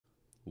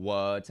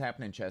What's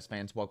happening, chess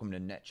fans? Welcome to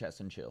Net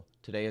Chess and Chill.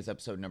 Today is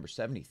episode number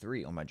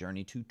 73 on my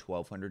journey to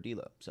 1200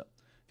 ELO. So,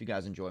 if you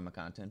guys enjoy my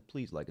content,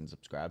 please like and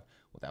subscribe.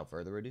 Without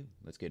further ado,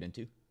 let's get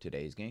into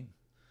today's game.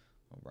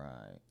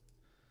 Alright,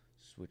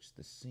 switch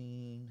the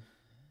scene,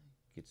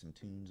 get some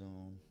tunes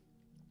on,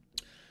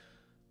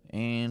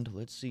 and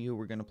let's see who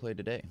we're going to play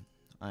today.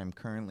 I'm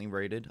currently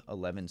rated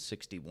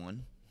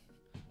 1161,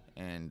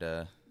 and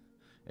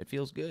it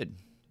feels good.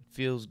 It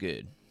feels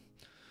good.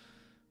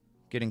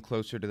 Getting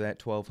closer to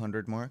that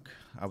 1200 mark.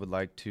 I would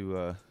like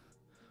to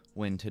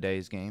win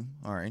today's game.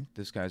 Alright,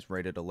 this guy's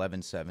rated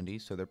 1170,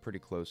 so they're pretty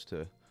close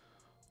to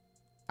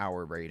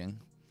our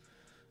rating.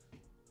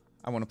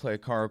 I want to play a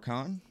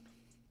Caro-Kann.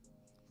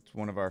 It's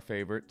one of our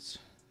favorites.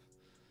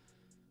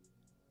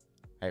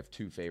 I have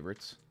two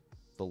favorites.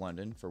 The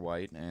London for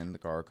white and the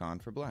Caro-Kann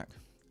for black.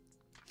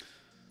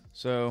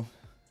 So,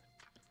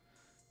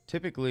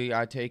 typically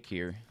I take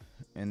here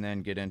and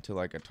then get into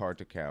like a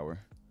Tartakower.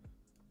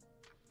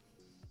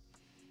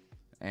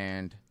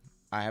 And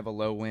I have a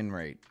low win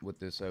rate with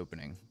this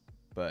opening,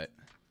 but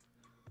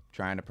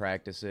trying to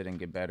practice it and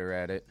get better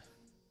at it.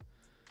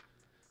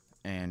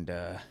 And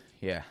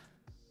yeah,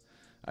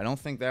 I don't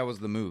think that was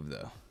the move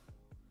though.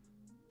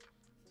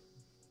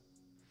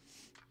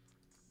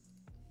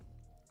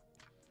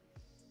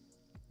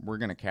 We're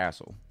gonna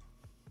castle.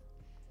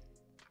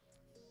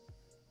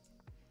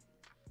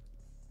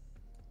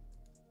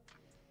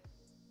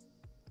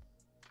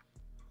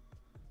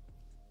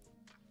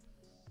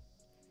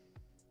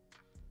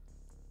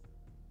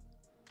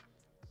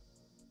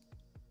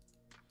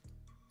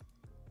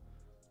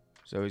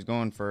 So he's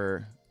going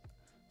for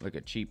like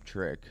a cheap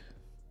trick.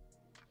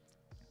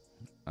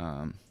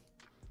 I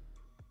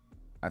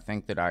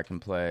think that I can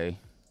play.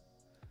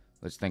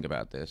 Let's think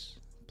about this.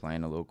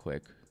 Playing a little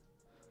quick.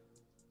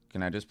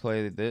 Can I just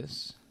play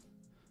this?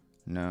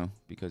 No,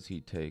 because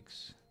he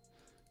takes.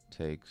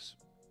 I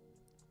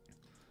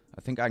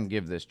think I can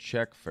give this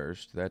check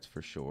first. That's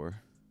for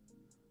sure.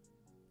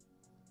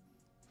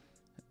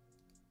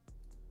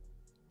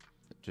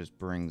 It just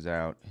brings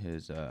out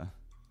his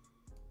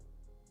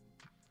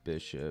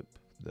bishop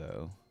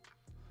though,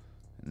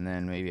 and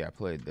then maybe I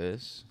played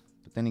this,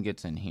 but then he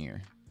gets in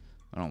here.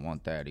 I don't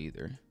want that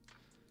either.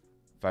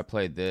 If I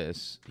played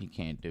this, he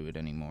can't do it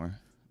anymore.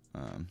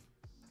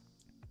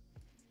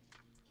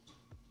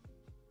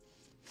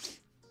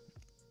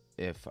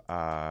 If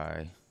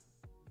I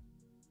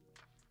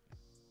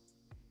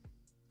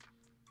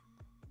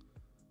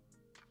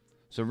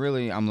so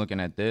really I'm looking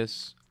at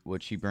this,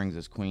 which he brings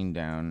his queen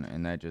down,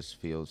 and that just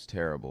feels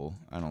terrible.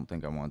 I don't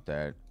think I want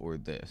that, or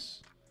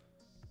this.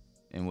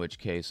 In which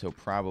case, he'll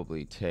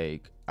probably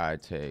take, I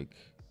take,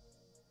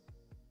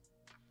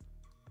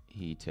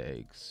 he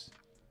takes.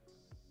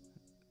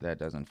 That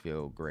doesn't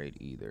feel great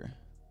either.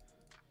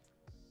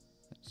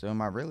 So am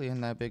I really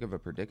in that big of a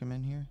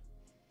predicament here?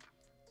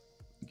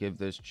 Give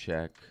this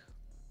check.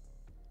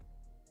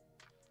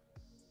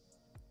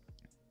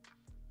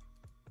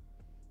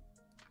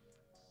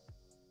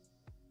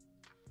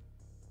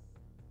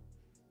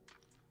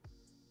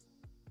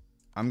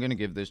 I'm going to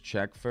give this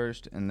check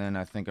first, and then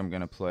I think I'm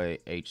going to play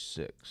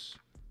h6.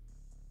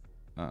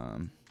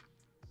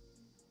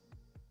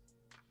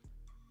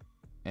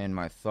 And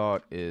my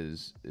thought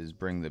is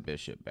bring the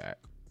bishop back.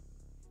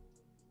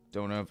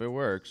 Don't know if it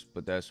works,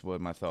 but that's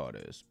what my thought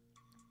is.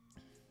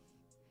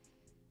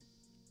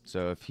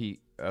 So if he,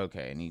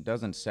 okay, and he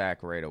doesn't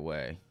sack right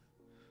away,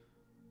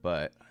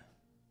 but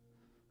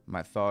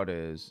my thought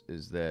is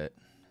that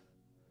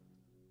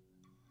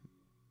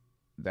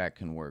that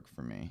can work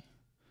for me.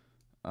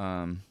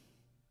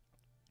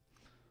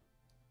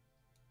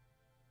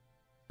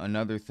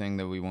 Another thing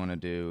that we want to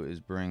do is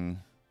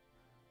bring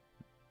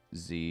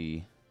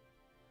the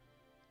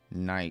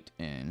knight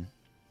in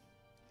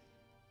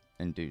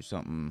and do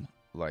something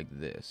like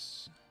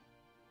this.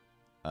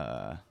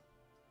 I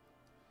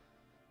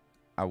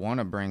want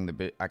to bring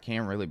the I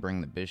can't really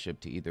bring the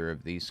bishop to either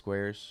of these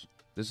squares.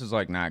 This is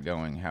like not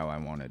going how I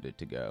wanted it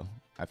to go.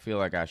 I feel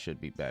like I should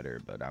be better,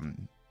 but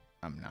I'm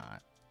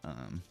not.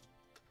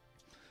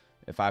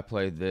 If I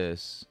play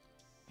this,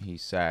 he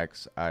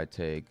sacks, I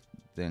take,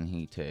 then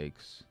he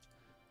takes.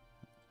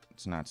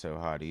 It's not so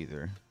hot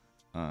either.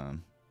 I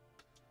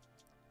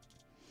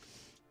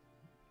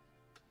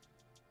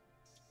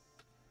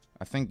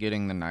think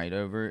getting the knight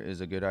over is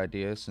a good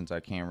idea, since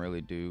I can't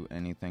really do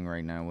anything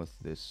right now with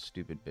this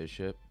stupid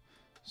bishop.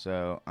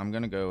 So I'm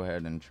going to go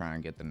ahead and try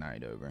and get the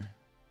knight over.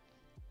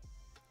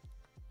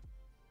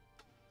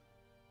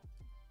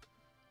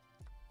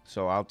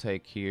 So I'll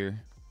take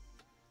here.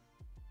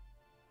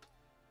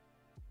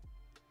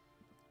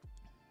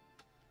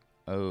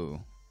 Oh,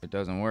 it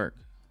doesn't work.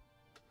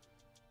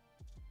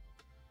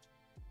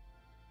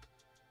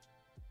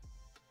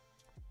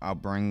 I'll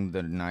bring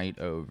the knight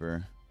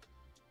over.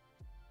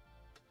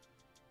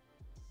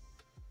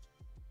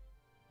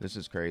 This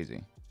is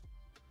crazy.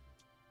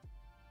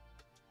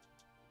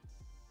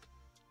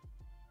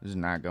 This is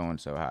not going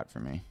so hot for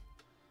me.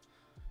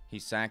 He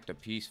sacked a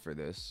piece for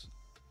this.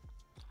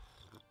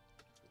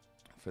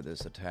 For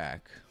this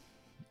attack.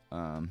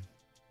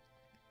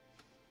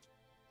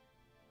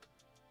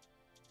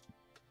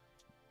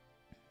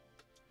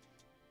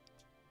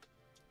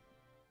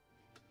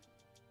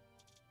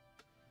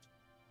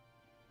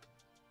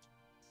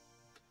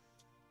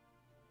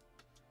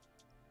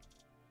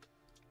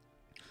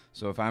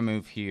 So if I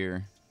move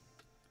here,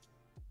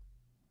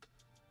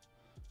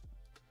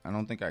 I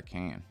don't think I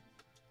can.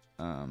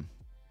 I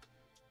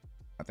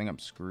think I'm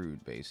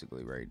screwed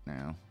basically right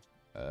now.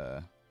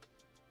 I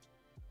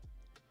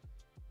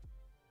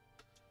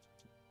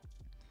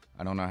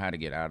don't know how to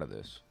get out of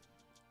this.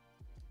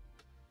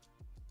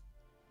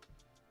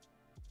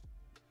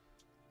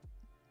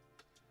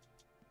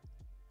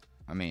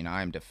 I mean,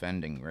 I'm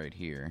defending right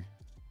here,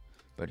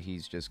 but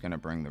he's just gonna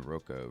bring the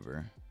rook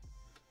over.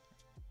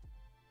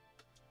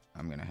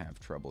 I'm gonna have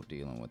trouble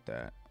dealing with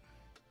that.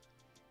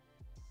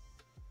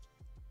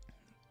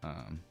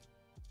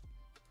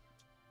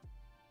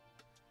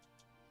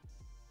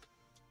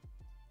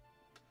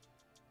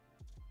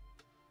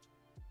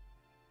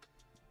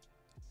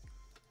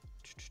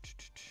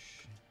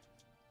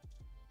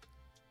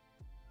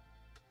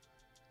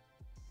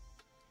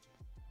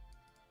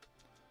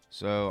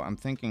 So I'm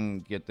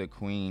thinking get the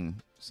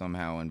queen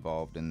somehow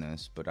involved in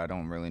this, but I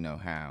don't really know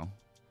how.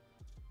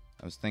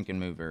 I was thinking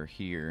move her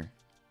here,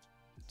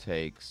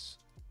 takes,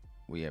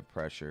 we have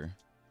pressure,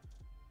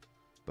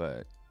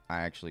 but I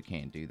actually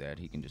can't do that.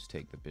 He can just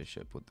take the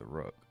bishop with the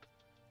rook.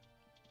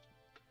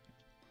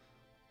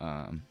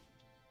 If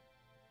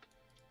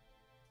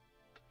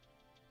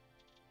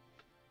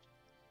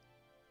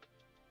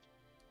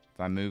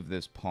I move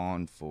this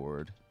pawn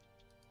forward,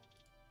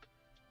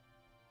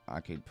 I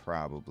could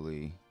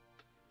probably...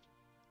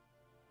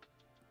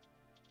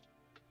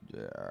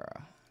 Yeah,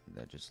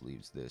 that just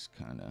leaves this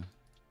kind of...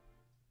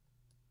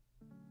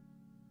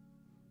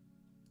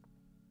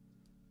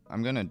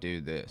 I'm gonna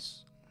do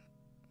this.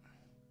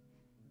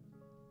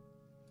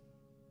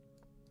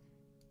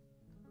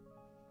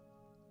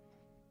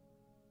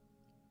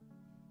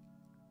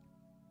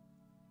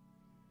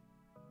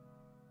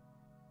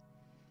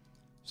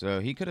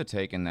 So he could have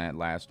taken that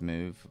last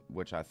move,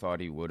 which I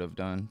thought he would have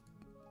done.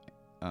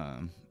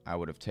 I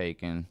would have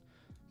taken,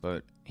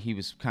 but he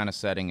was kind of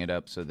setting it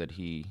up so that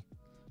he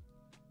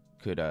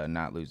could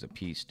not lose a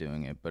piece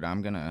doing it. But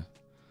I'm gonna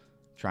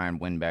try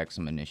and win back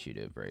some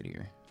initiative right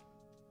here.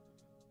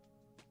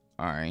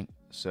 Alright,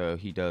 so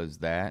he does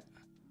that.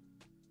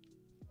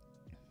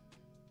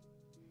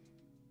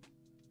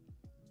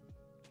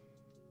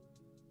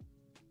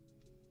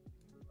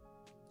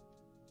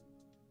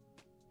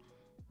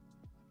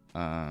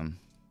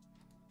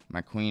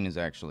 My queen is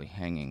actually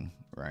hanging,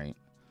 right?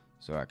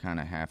 So I kind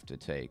of have to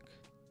take.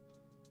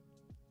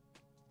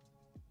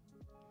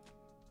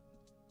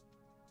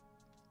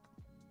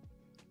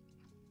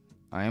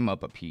 I am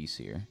up a piece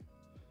here,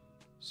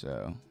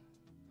 so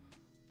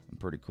I'm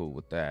pretty cool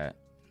with that.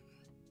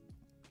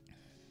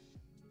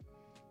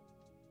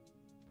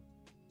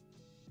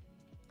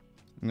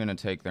 I'm gonna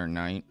take their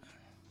knight.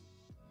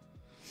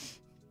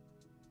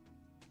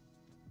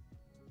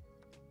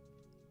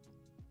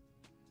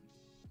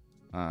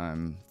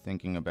 I'm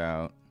thinking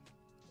about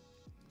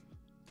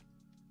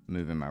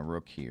moving my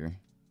rook here.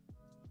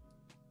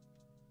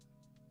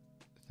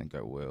 I think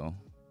I will.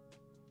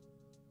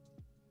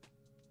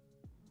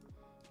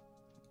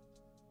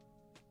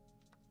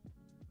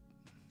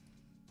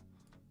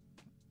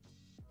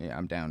 Yeah,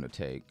 I'm down to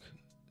take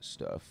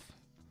stuff.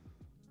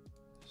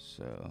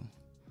 So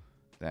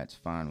that's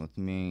fine with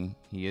me.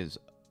 He has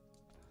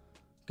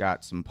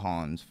got some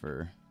pawns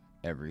for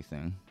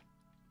everything.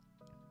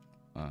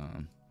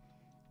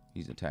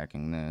 He's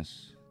attacking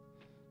this.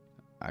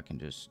 I can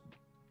just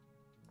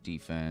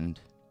defend.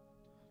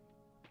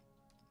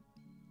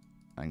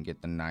 I can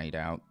get the knight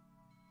out.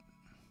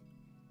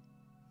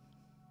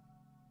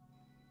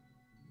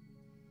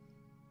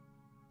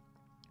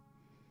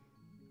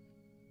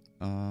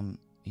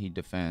 He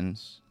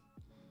defends.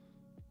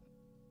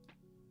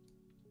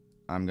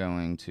 I'm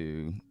going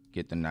to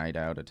get the knight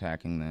out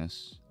attacking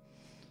this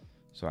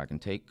so I can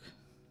take.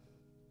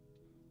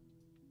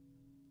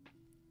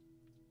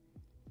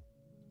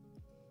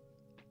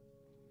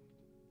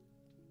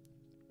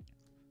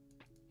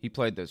 He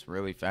played this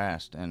really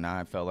fast, and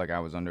I felt like I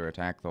was under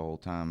attack the whole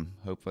time.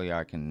 Hopefully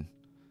I can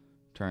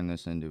turn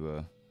this into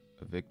a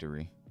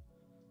victory.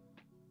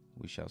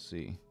 We shall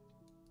see.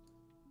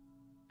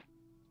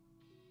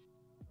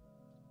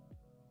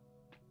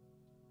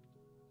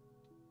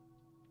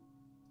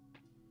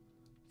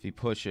 If he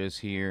pushes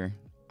here,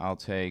 I'll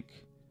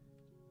take.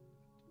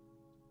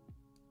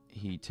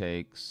 He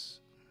takes.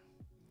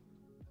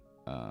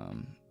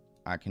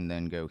 I can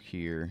then go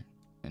here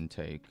and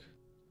take.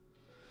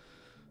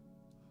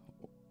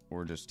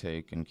 Or just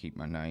take and keep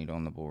my knight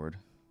on the board.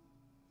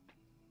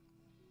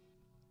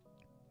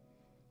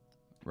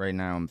 Right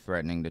now I'm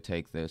threatening to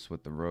take this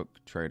with the rook,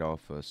 trade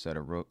off a set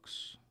of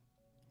rooks.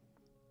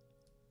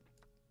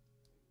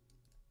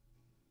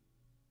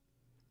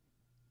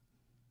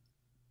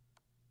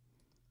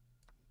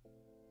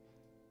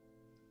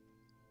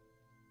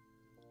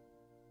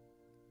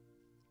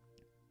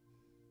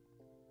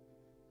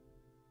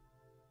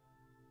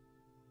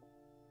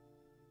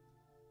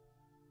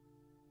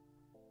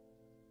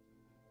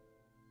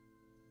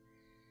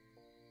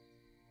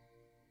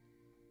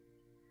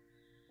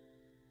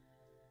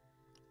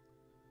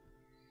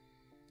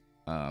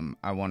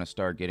 I want to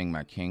start getting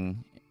my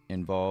king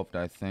involved,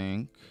 I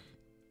think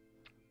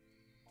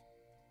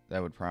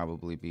that would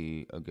probably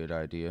be a good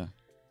idea.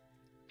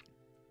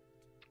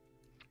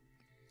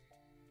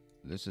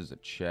 This is a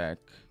check.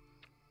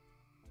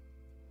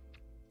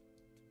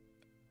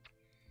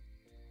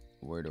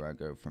 Where do I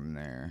go from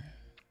there?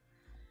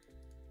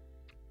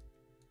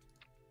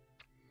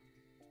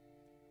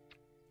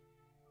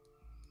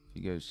 He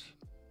goes...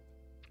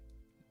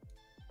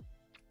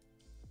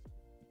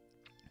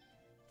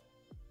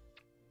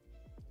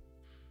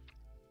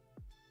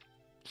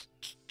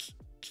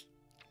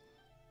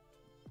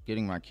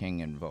 Getting my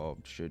king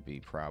involved should be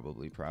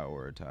probably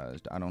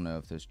prioritized. I don't know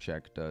if this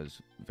check does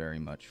very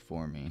much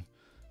for me.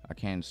 I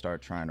can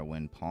start trying to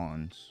win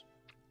pawns.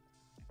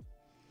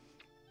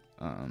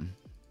 I'm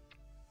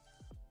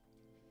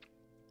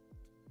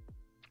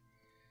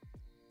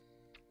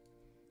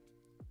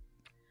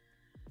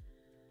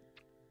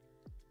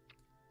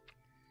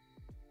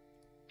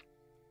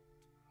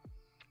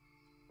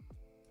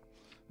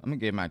gonna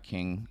get my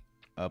king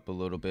up a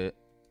little bit.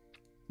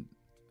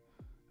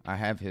 I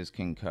have his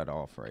king cut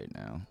off right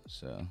now,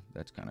 so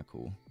that's kind of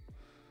cool.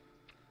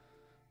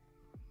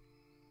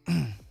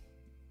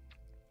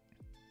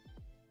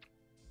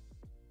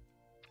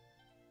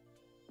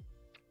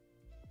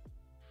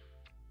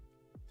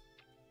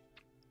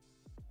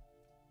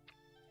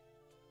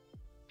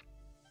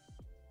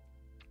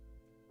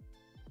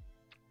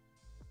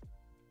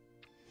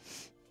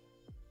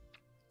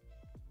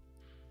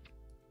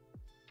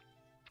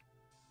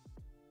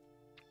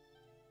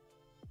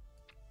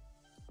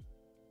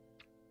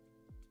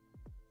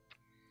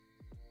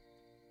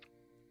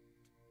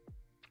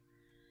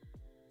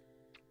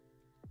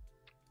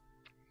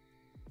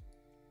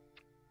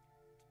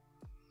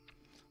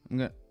 I'm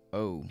gonna...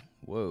 Oh,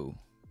 whoa.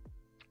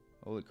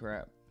 Holy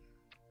crap.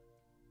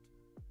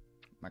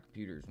 My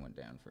computers went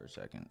down for a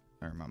second.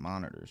 Or my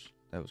monitors.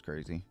 That was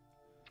crazy.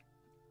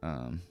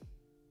 I'm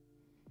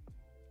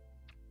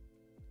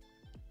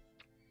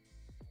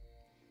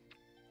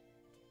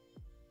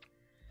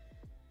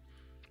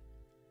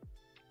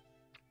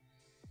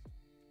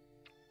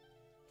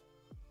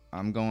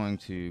going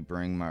to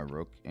bring my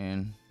rook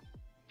in.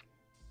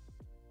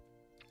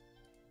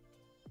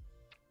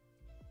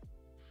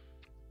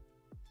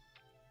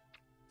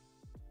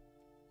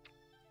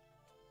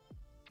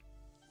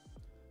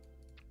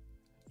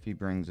 If he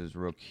brings his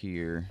rook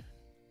here,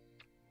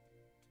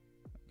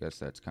 I guess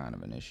that's kind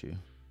of an issue.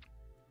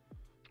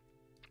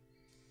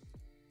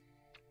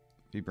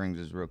 If he brings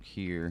his rook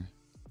here,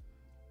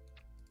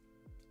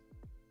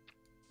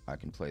 I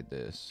can play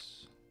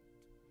this.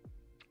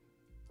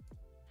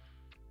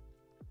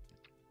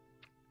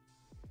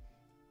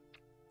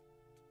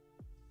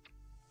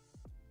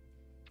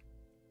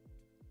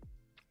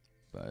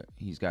 But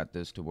he's got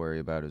this to worry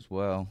about as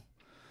well.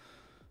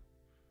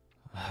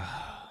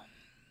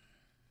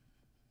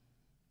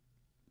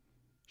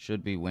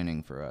 Should be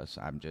winning for us.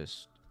 I'm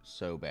just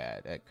so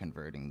bad at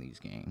converting these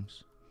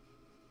games.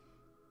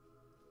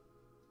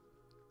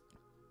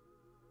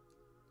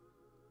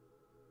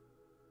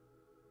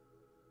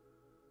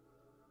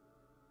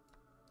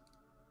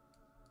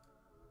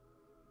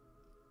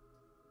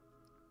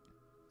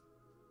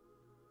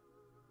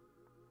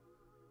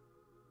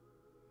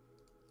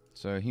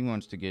 So he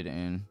wants to get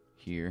in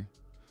here,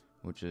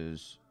 which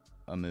is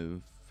a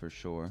move for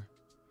sure.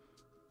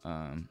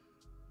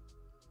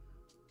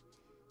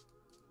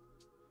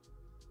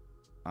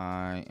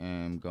 I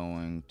am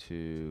going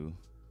to...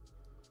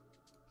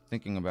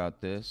 Thinking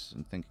about this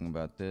and thinking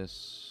about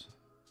this.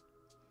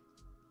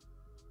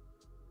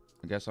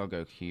 I guess I'll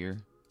go here,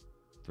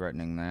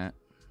 threatening that.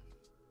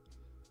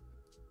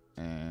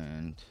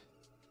 And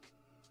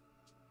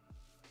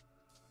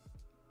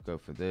go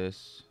for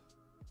this.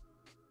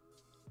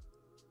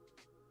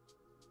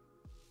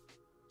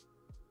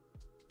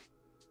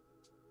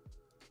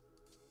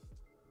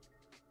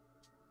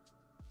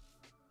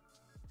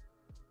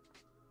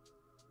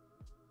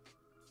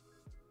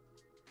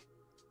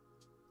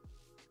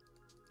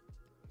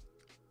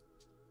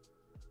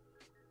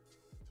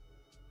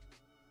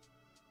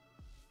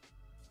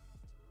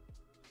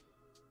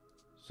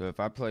 So if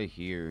I play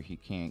here, he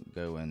can't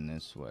go in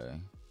this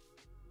way.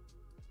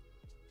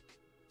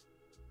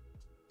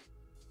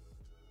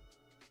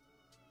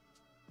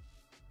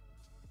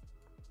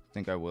 I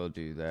think I will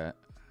do that.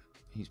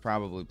 He's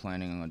probably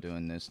planning on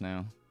doing this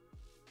now.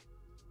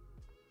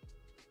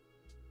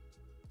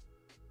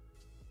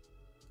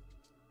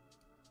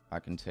 I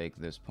can take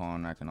this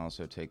pawn. I can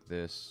also take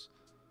this.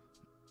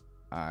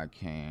 I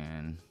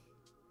can...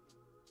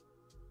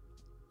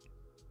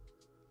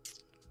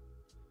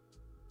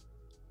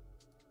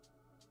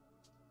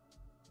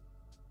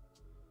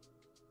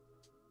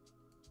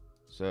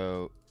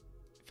 So,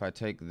 if I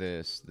take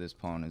this, this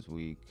pawn is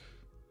weak.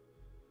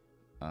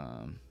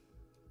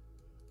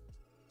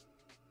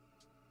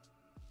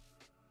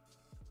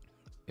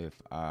 If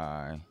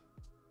I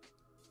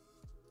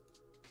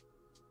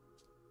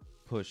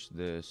push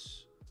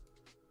this,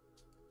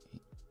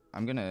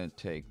 I'm gonna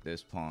take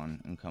this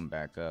pawn and come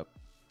back up.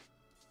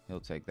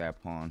 He'll take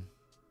that pawn.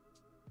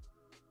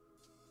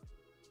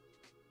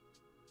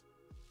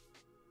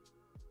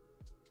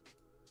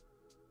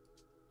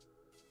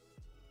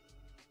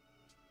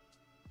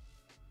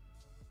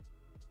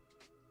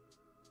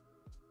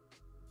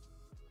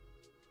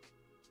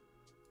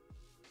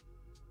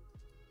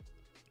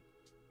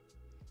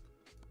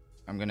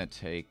 I'm gonna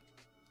take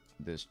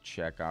this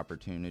check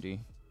opportunity.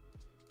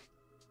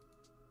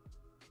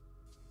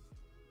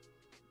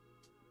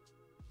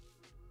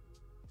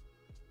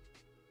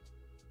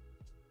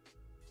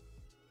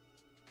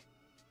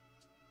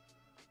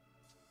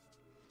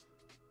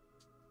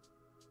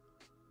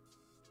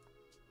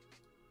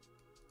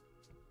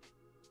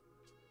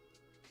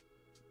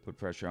 Put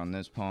pressure on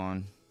this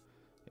pawn.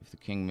 If the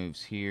king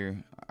moves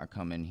here, I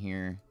come in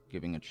here,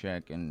 giving a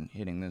check and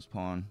hitting this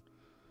pawn.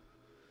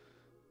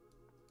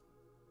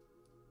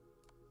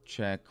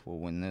 Check will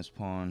win this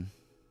pawn.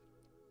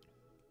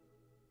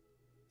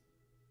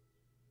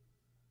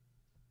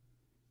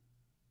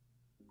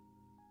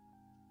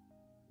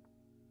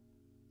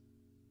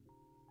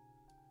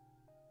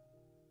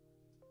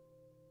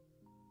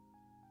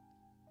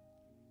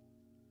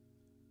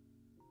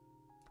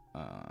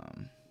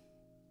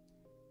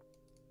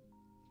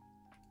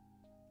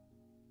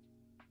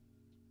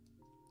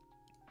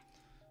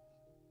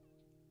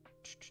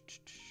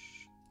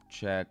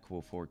 Check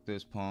will fork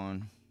this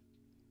pawn.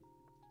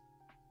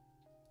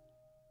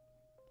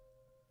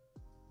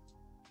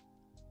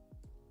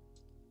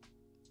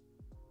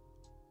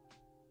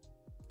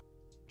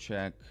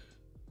 Check.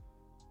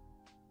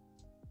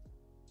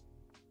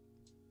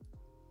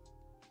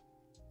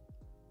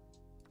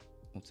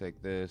 We'll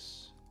take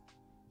this.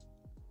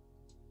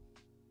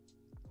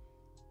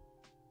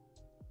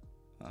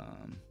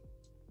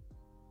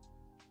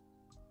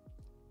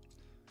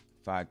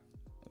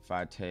 If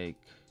I take,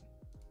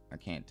 I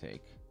can't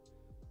take,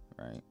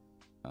 right?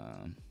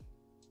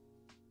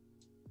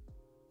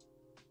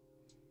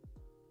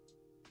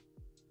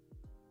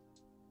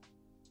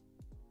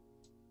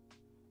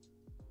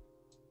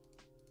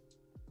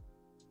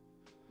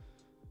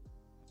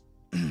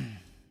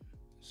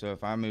 So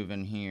if I move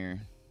in here,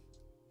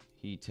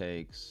 he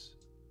takes,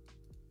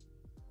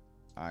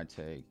 I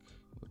take,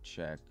 we'll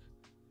check.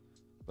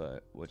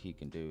 But what he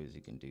can do is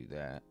he can do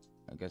that.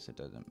 I guess it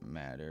doesn't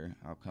matter.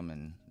 I'll come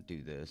and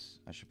do this.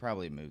 I should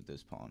probably move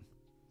this pawn.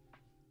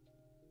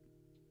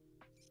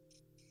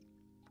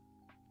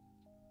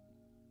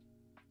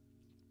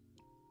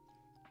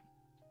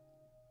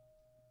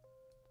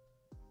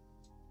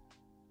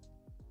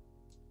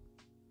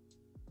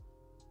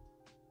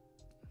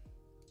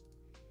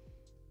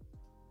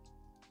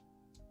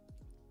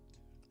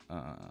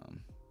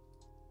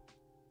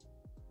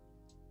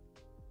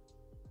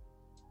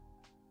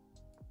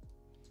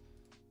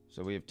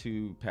 So we have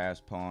two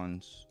passed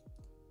pawns.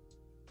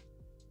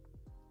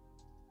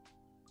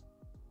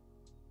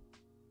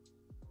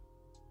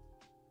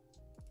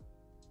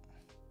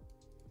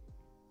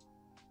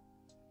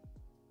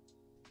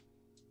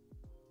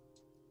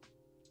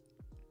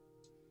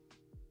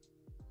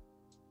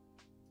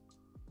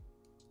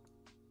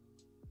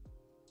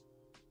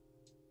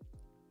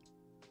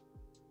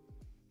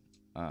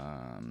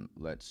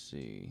 Let's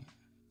see.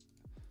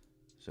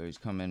 So he's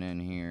coming in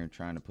here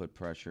trying to put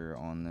pressure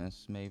on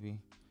this, maybe.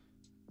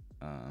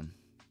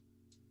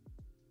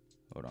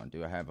 Hold on,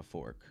 do I have a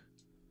fork?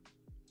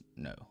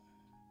 No,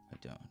 I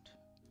don't.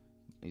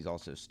 He's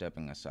also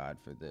stepping aside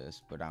for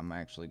this, but I'm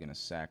actually gonna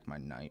sack my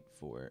knight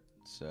for it,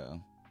 so.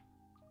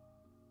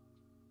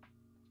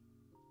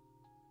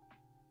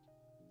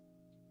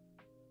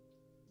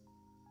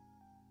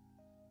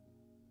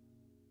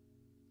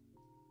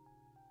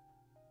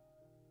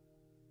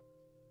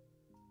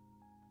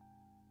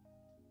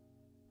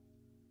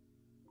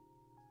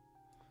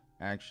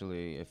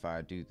 Actually, if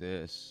I do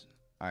this,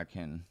 I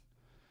can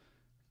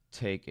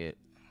take it.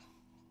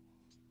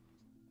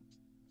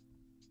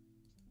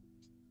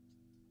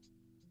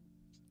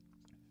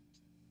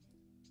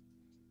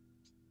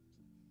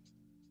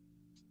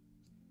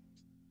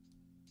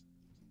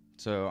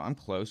 So I'm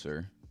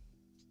closer.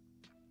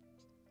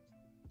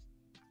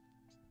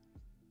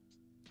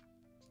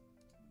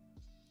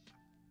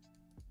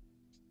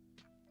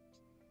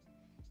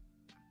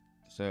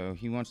 So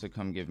he wants to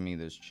come give me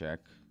this check.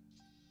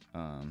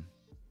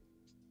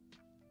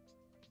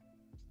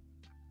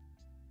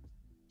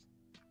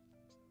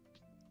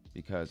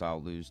 Because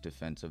I'll lose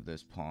defense of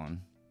this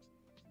pawn,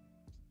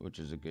 which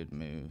is a good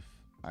move.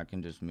 I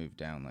can just move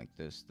down like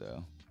this,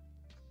 though.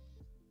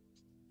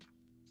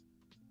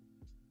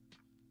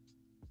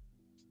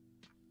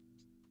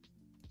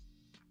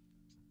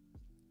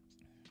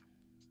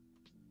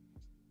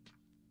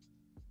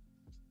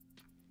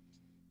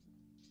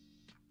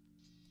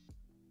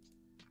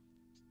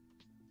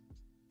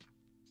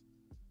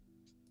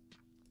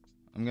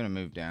 I'm gonna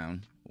move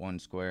down one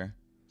square.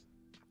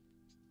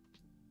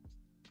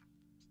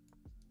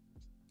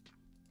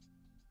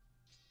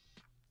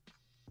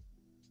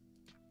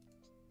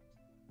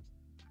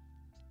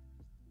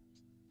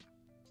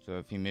 So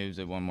if he moves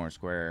it one more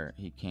square,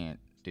 he can't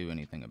do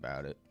anything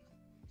about it.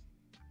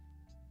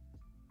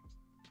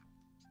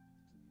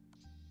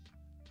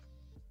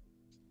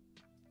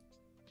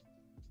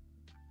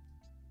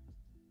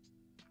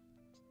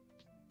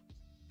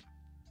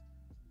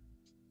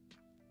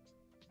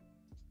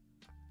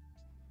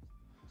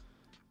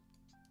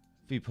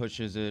 If he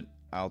pushes it,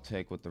 I'll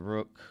take with the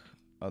rook.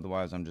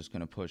 Otherwise, I'm just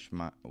going to push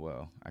my...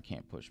 Well, I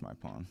can't push my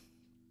pawn.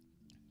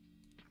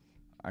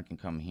 I can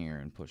come here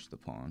and push the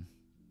pawn.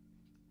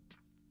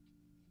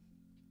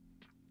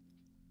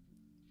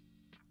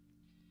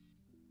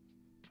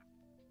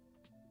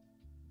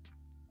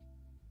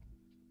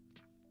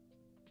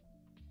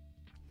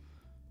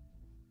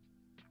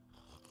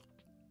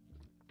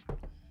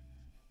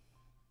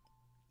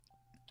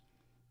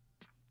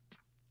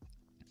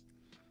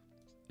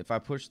 If I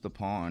push the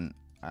pawn,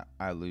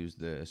 I lose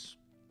this.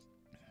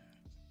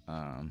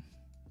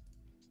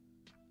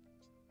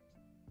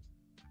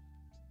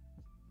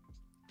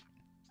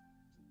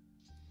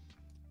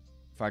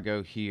 If I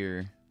go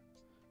here,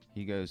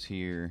 he goes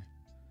here,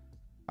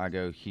 I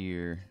go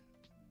here,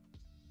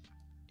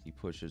 he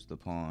pushes the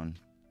pawn.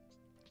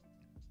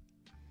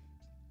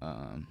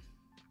 I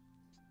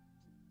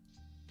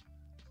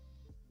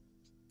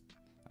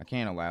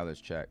can't allow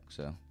this check,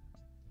 so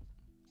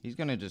he's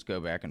gonna just go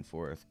back and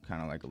forth,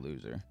 kind of like a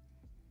loser.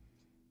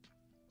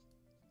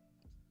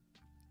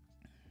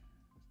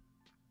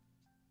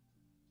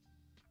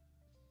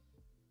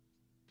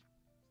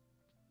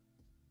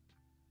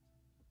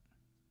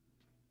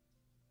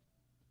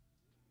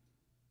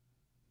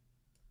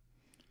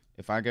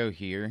 If I go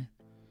here,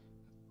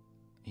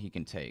 he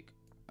can take.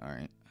 All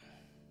right.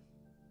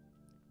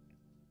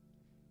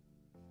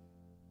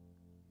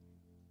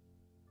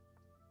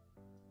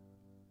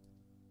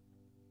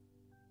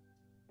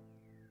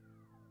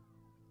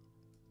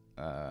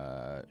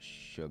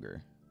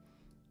 Sugar.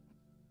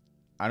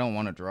 I don't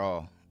want to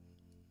draw.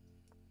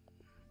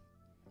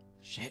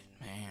 Shit,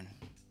 man.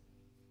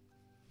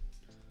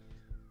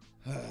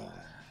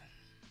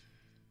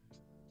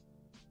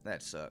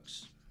 That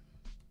sucks.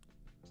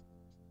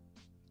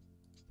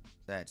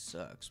 That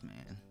sucks,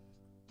 man.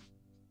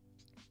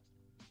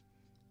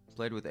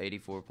 Played with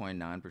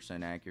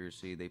 84.9%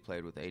 accuracy. They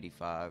played with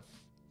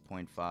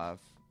 85.5.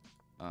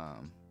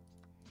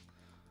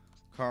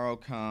 Carl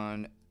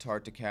Khan,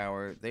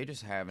 Tartakauer, they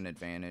just have an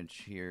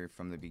advantage here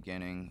from the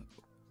beginning.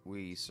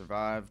 We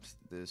survived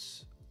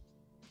this.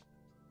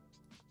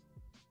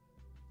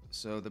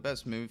 So the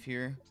best move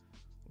here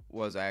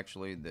was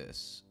actually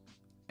this.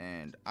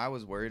 And I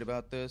was worried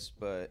about this,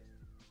 but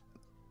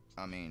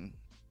I mean,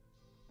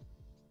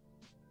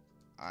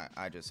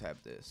 I just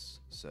have this.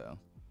 So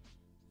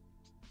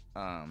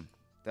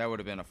that would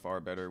have been a far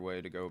better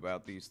way to go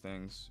about these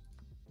things.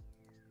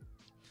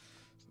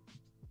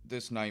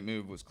 This knight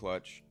move was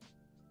clutch.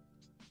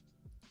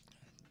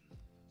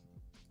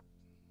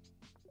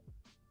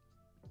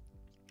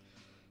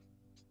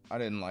 I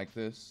didn't like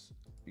this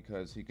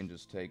because he can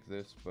just take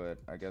this, but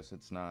I guess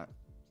it's not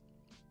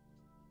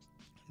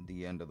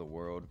the end of the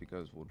world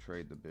because we'll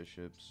trade the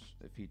bishops.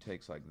 If he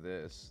takes like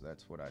this,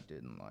 that's what I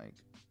didn't like.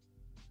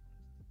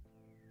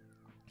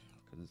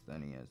 Because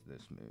then he has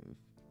this move.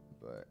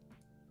 But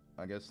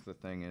I guess the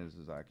thing is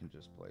I can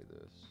just play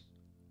this.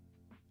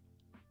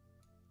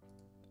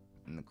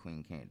 And the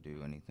queen can't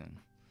do anything.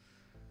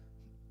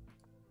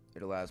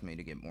 It allows me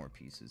to get more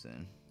pieces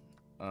in.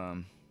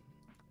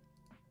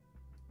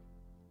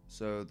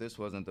 So this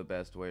wasn't the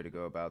best way to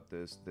go about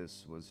this.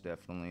 This was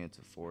definitely, it's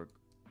a fork.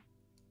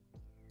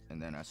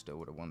 And then I still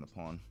would have won the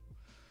pawn.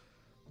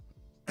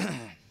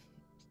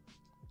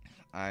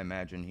 I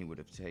imagine he would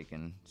have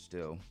taken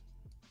still.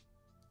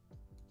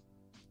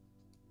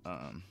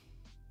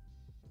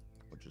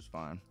 Which is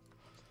fine.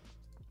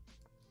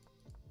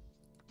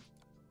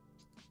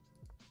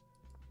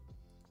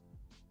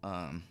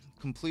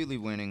 Completely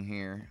winning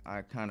here.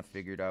 I kind of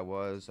figured I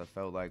was. I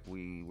felt like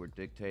we were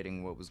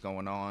dictating what was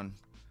going on.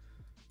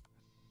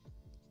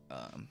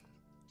 I'm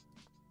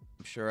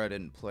sure I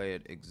didn't play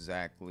it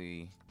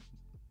exactly.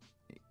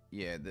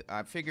 Yeah,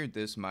 I figured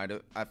this might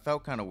have. I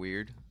felt kind of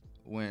weird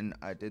when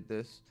I did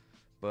this,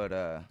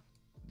 but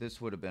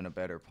this would have been a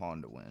better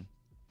pawn to win.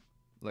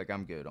 Like,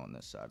 I'm good on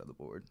this side of the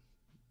board.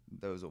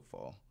 Those will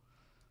fall.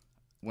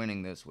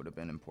 Winning this would have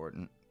been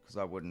important because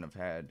I wouldn't have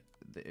had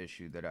the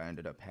issue that I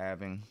ended up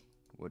having,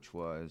 which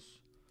was,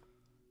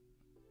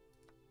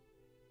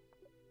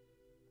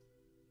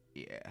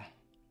 yeah,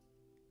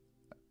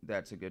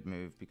 that's a good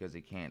move because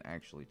he can't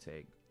actually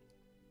take.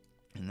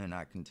 And then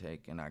I can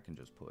take and I can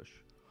just push.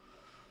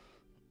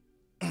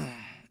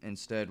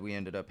 Instead, we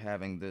ended up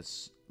having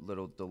this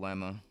little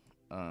dilemma.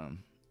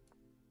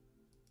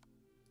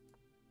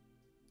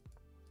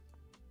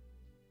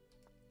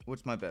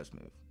 What's my best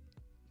move?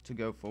 To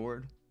go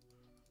forward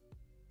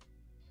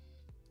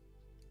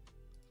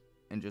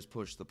and just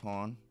push the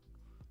pawn,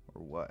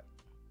 or what?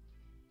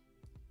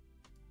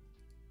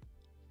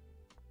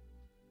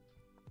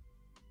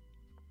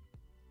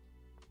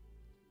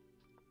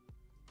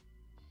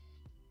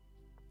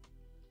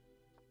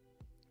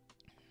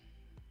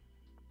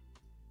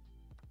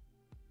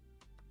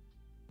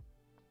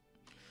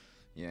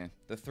 Yeah,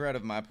 the threat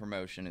of my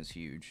promotion is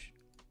huge.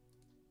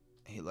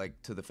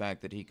 Like, to the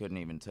fact that he couldn't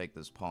even take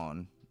this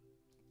pawn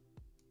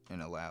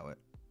and allow it.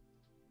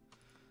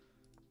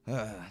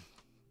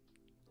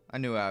 I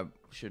knew I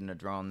shouldn't have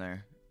drawn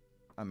there.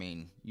 I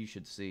mean, you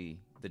should see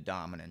the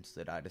dominance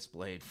that I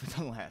displayed for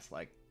the last,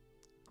 like,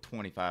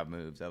 25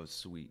 moves. That was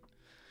sweet.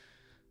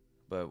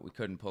 But we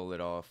couldn't pull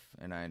it off,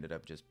 and I ended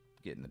up just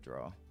getting the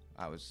draw.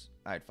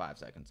 I had 5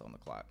 seconds on the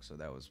clock, so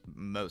that was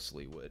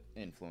mostly what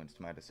influenced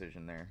my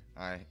decision there.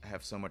 I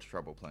have so much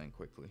trouble playing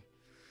quickly.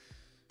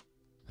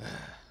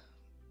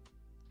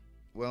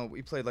 Well,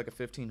 we played like a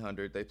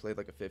 1500. They played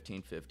like a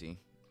 1550.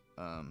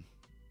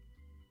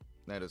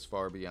 That is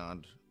far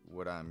beyond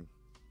what I'm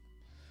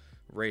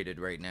rated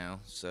right now,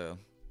 so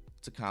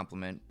it's a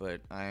compliment,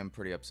 but I am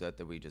pretty upset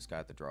that we just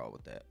got the draw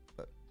with that.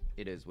 But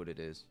it is what it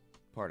is.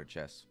 Part of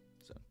chess.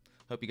 So,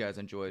 hope you guys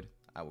enjoyed.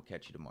 I will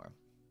catch you tomorrow.